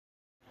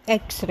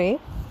X-ray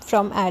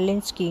from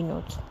Allen's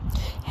Keynote.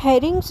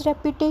 Herring's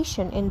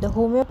reputation in the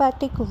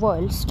homeopathic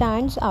world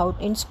stands out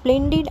in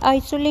splendid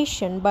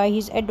isolation by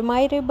his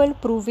admirable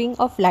proving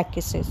of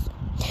lachesis.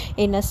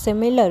 In a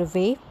similar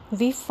way,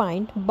 we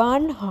find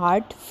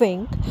Bernhard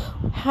Fink,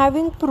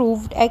 having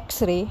proved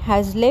X-ray,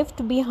 has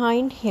left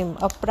behind him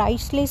a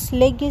priceless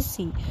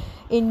legacy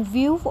in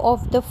view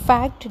of the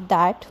fact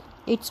that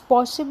its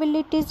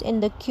possibilities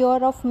in the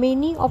cure of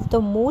many of the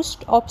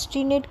most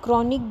obstinate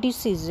chronic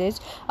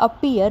diseases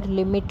appear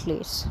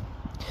limitless.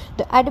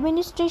 The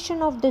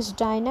administration of this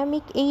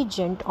dynamic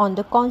agent on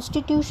the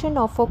constitution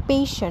of a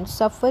patient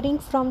suffering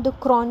from the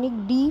chronic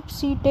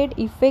deep-seated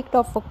effect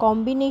of a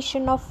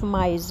combination of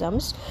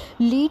miasms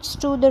leads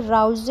to the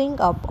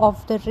rousing up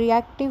of the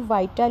reactive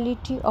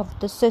vitality of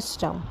the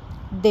system,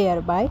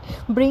 thereby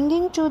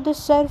bringing to the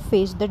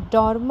surface the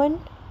dormant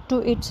to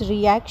its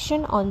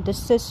reaction on the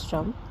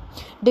system.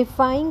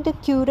 Defying the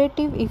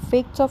curative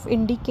effects of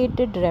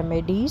indicated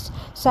remedies,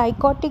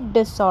 psychotic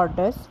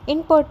disorders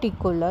in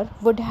particular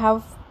would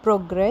have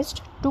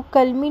progressed to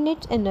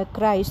culminate in a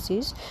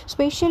crisis,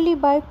 especially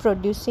by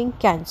producing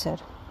cancer.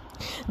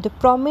 The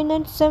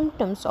prominent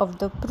symptoms of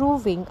the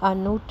proving are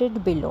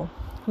noted below: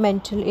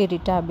 mental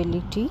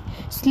irritability,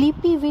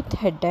 sleepy with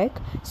headache,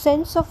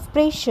 sense of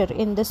pressure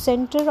in the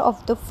center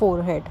of the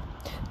forehead,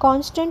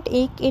 constant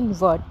ache in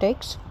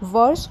vertex,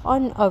 worse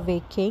on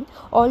awaking,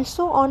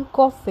 also on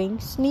coughing,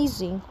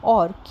 sneezing,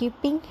 or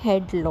keeping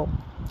head low,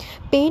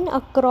 pain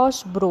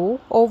across brow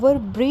over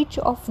bridge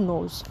of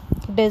nose,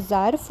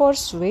 desire for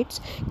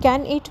sweets,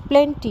 can eat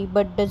plenty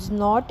but does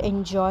not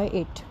enjoy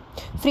it,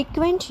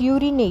 frequent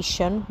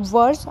urination,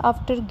 worse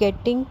after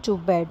getting to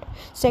bed,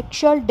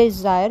 sexual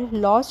desire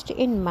lost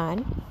in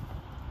man,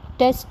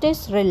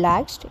 testes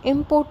relaxed,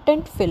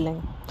 impotent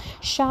feeling,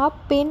 sharp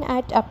pain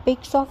at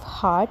apex of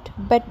heart,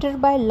 better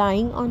by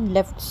lying on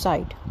left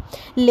side,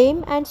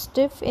 lame and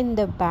stiff in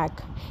the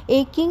back,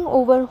 aching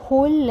over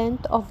whole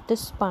length of the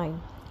spine,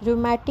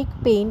 rheumatic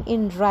pain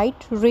in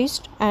right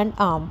wrist and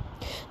arm.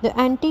 The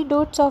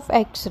antidotes of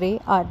X-ray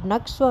are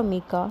nux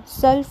vomica,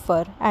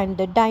 sulfur, and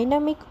the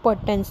dynamic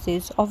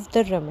potencies of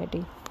the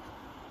remedy.